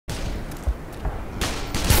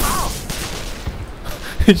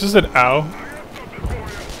He just said ow.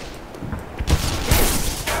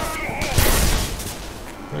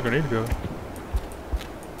 Where'd the grenade go?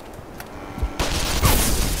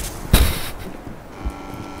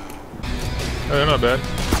 Oh, they're not bad.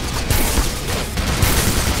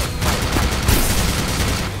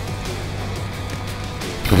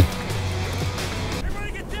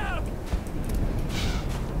 Everybody get down!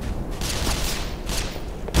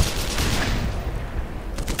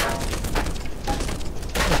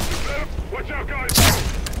 Watch out, guys!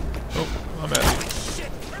 Oh, I'm at you.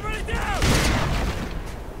 Shit! Everybody down!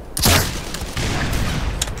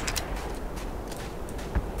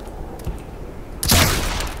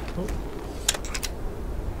 Oh.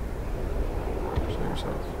 Save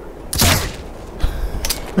yourself.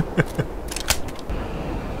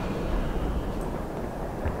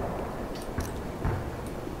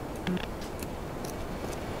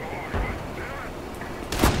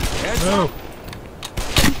 No.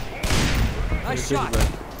 Nice shot!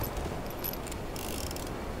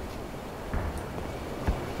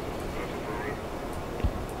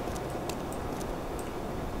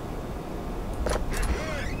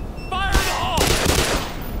 Fire in the hole!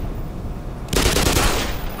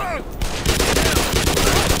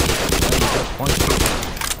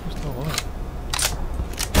 There's no one.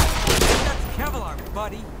 That's Kevlar,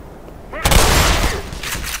 buddy!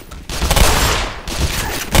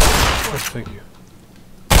 Oh, thank you.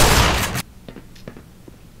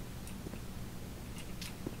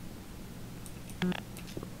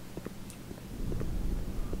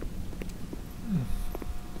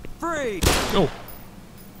 Free! Oh.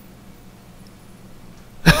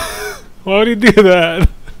 Why would he do that?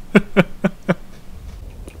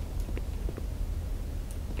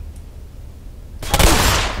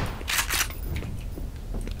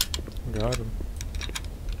 Got him.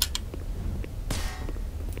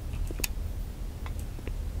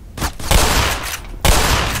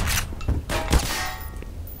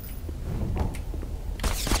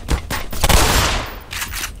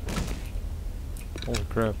 Holy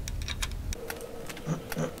crap.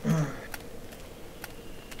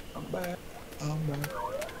 I'm back. I'm back.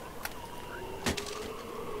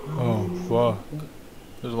 Oh, fuck.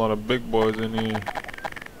 There's a lot of big boys in here.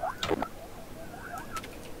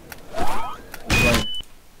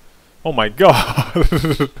 Oh my god!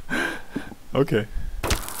 Okay.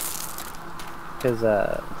 Cause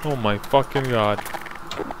Oh my fucking god.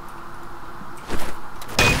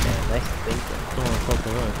 nice thinking. Don't wanna fuck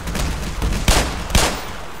with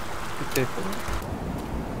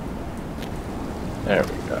There we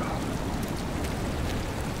go.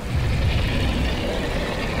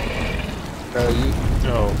 Bro, you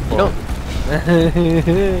that. Oh, fuck. Don't.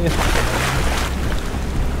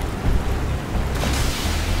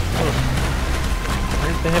 Why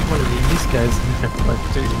did they have one of these guys in there? Like,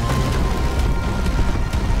 dude.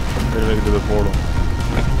 Ready to make it to the portal.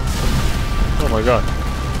 Oh my god.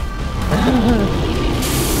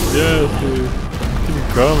 Yes, dude. Keep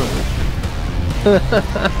coming.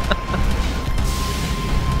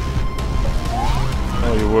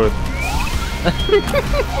 Oh, you would.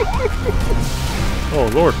 Oh,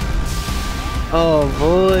 Lord. Oh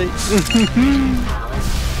boy.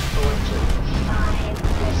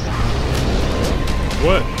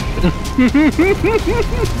 What?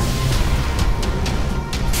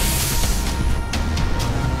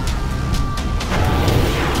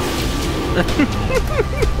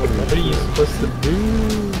 What are you supposed to do?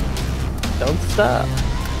 Don't stop.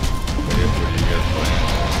 what are you guys playing?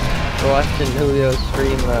 We're watching Julio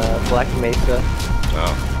stream Black Mesa.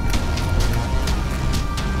 Oh.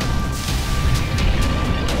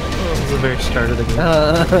 The very start of the game.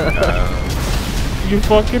 You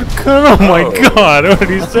fucking cunt! Oh my god! What did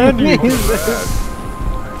he send you?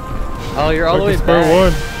 Oh, you're all the way Fucking back.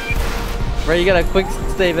 square one. Bro, you gotta quick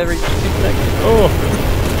save every 2 seconds. Oh!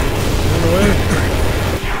 Run away.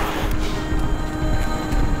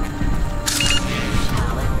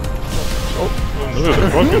 Oh, look at the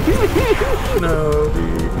fucking. No,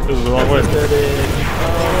 dude. This is the wrong way.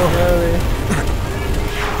 Oh,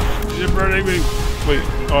 You're burning me. Wait,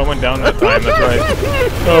 oh, I went down that time, that's right.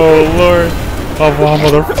 Oh, Lord. Oh, wow,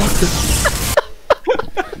 motherfucker.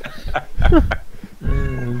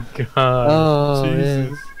 really? God. Oh,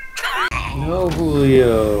 Jesus. No,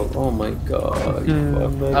 Julio. Oh my god. You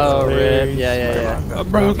fucking Oh, rip. Yeah. I'm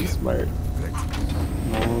broken. smart.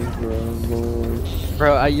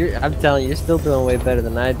 Bro, I'm telling you, you're still doing way better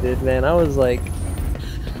than I did, man. I was like,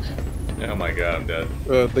 Oh my god, I'm dead.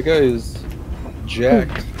 The guy is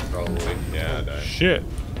jacked. Probably. Yeah, I died. Shit.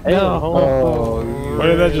 oh, Why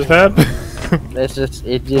did that just happen?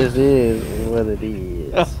 it just is what it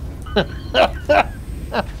is.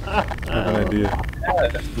 I have an idea.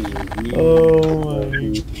 Oh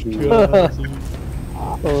my god.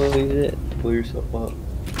 Holy shit. Pull yourself up.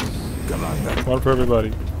 One for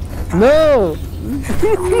everybody. No!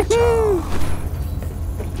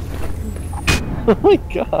 Oh my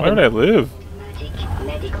god. Why did I live?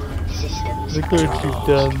 Look what you've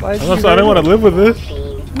done. Why'd I you didn't want to live with this.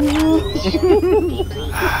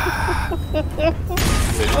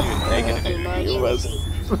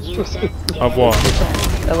 Au revoir.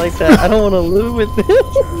 I like that. I don't want to live with this.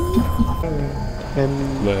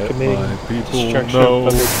 And Let committing my people destruction know.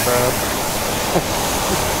 of this crowd.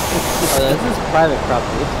 Oh, this is private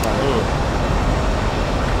property. It's fine. Oh,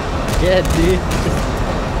 Yeah, dude.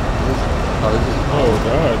 oh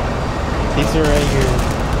god. These are right here.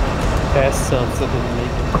 Past sons that didn't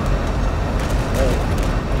make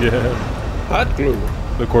it. Yeah. Hot glue.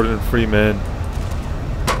 According to free men.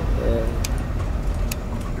 Yeah.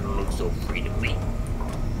 Looks so free to me.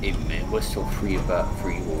 Hey man, what's so free about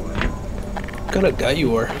free war? What kind of guy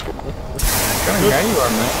you are? What kind of guy you are,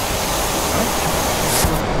 man?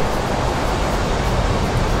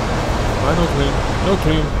 Why no cream? No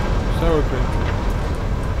cream. Sour cream.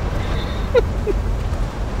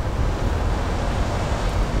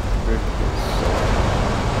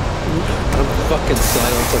 I'm fucking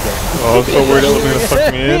silent again. Oh, I was so worried it was gonna suck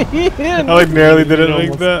me in. I like nearly didn't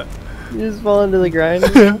make that. You just fall into the grind.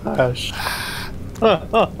 Gosh.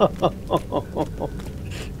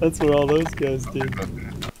 That's what all those guys do.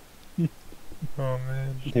 Oh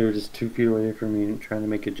man. They were just 2 feet away from me trying to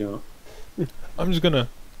make a jump. I'm just gonna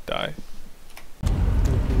die.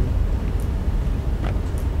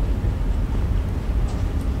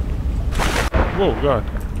 Oh god.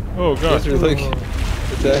 Oh god. Those are like, I hate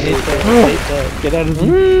that. I hate that. get out of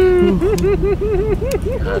here.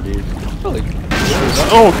 Yeah, dude.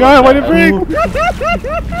 Oh god, why did it break?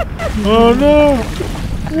 Oh no!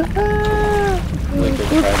 Like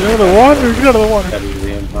Get out of the water! Get out of the water!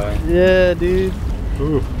 the Empire. Yeah, dude.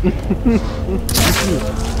 Ooh.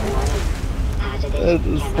 That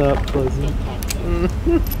is not pleasant.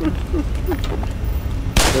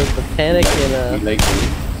 The panic in Like me.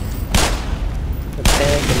 the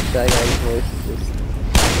panic in Shy Guy's voice is just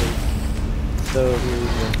so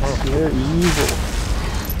amusing. Oh, you're evil.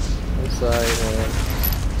 I'm sorry, man.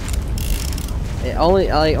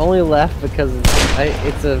 I only laugh because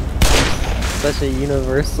it's such a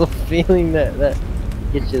universal feeling that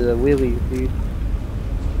gets you the willies, dude.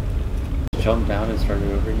 Jump down and start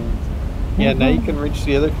it over again. Yeah, now you can reach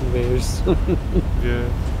the other conveyors. Yeah.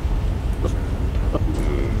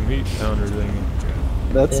 Meat pounder thing.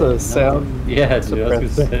 That's Yeah, a sound. Yeah, dude, I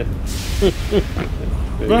was gonna say.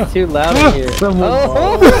 It's too loud in here.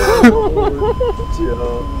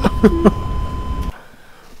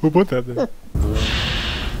 Who put that there?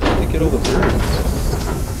 Look at all the birds.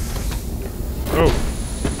 Oh.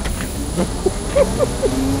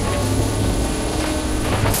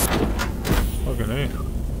 Fucking A.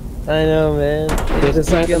 I know, man. You're just It's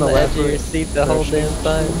stuck on the like an edge of your elaborate seat the whole damn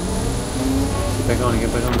time. Get back on,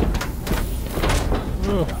 get back on.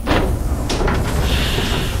 Oh.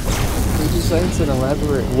 He designs an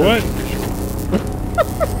elaborate. What?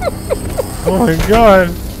 Oh my god.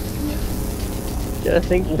 Gotta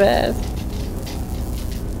think fast.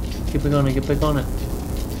 Get back on it, get back on it.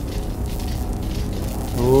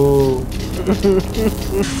 Oh.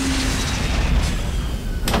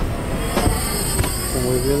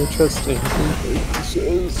 We're really trusting.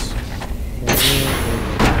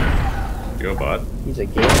 Yo, bud. He's a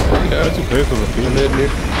gamer. How'd you pay for the feed?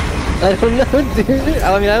 I don't know, dude. I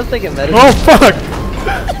mean, I was thinking medicine. Oh fuck!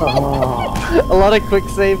 A lot of quick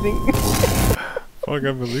saving. Fuck,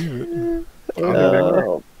 I believe it.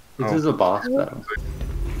 Oh. This is a boss battle.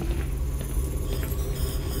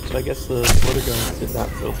 So I guess the water guns did not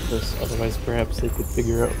filter this, otherwise perhaps they could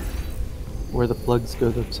figure out where the plugs go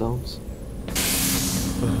themselves.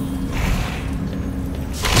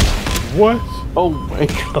 What Oh my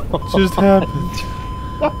god. just happened?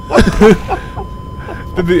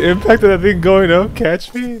 Did the impact of that thing going up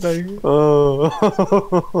catch me? Like, Oh.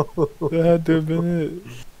 that had to have been it.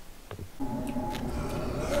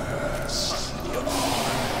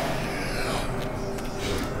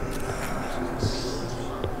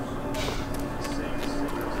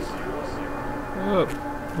 Oh.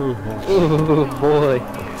 Ooh. Oh boy.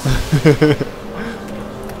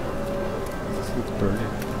 It's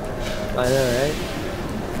burning. I know, right?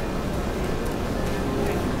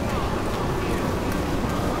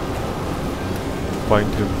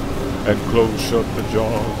 Find him and close shut the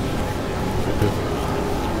jaws.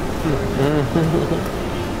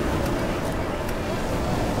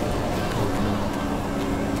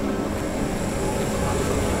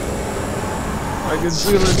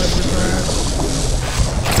 concealer number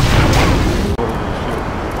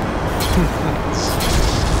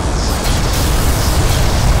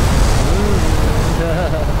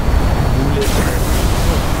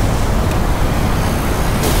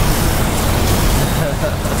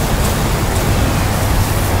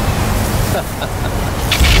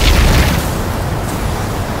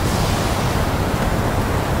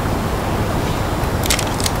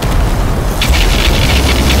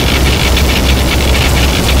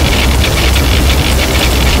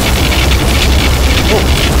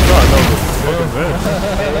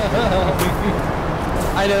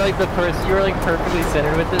I know, like the person, you were like perfectly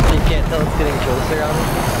centered with it, so you can't tell it's getting closer,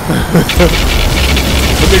 honestly.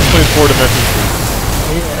 Let me explain 4 dimensions.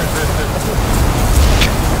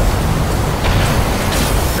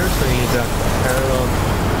 First thing you got parallel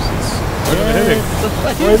versus. Why isn't it hitting?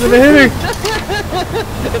 Why isn't it hitting?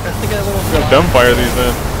 It's like a little Got dumbfire these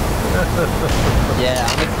then. Yeah,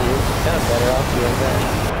 honestly, it's kind of better off doing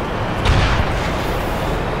that.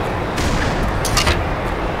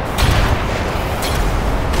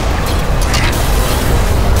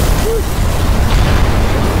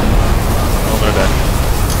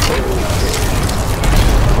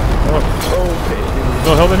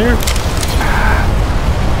 No help in here? Oh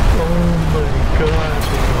my god.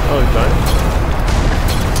 Oh, he's dying.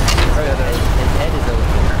 Oh yeah, his head is over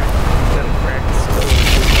there.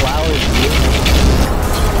 His flower is beautiful.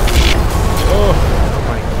 Oh. Oh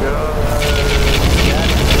my god.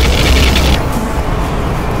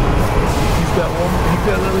 He's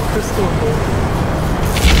got another crystal in there.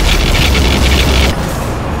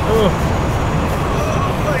 Oh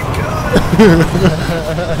my god.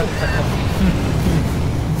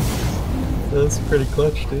 That's pretty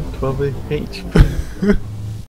clutch, dude. 12 HP.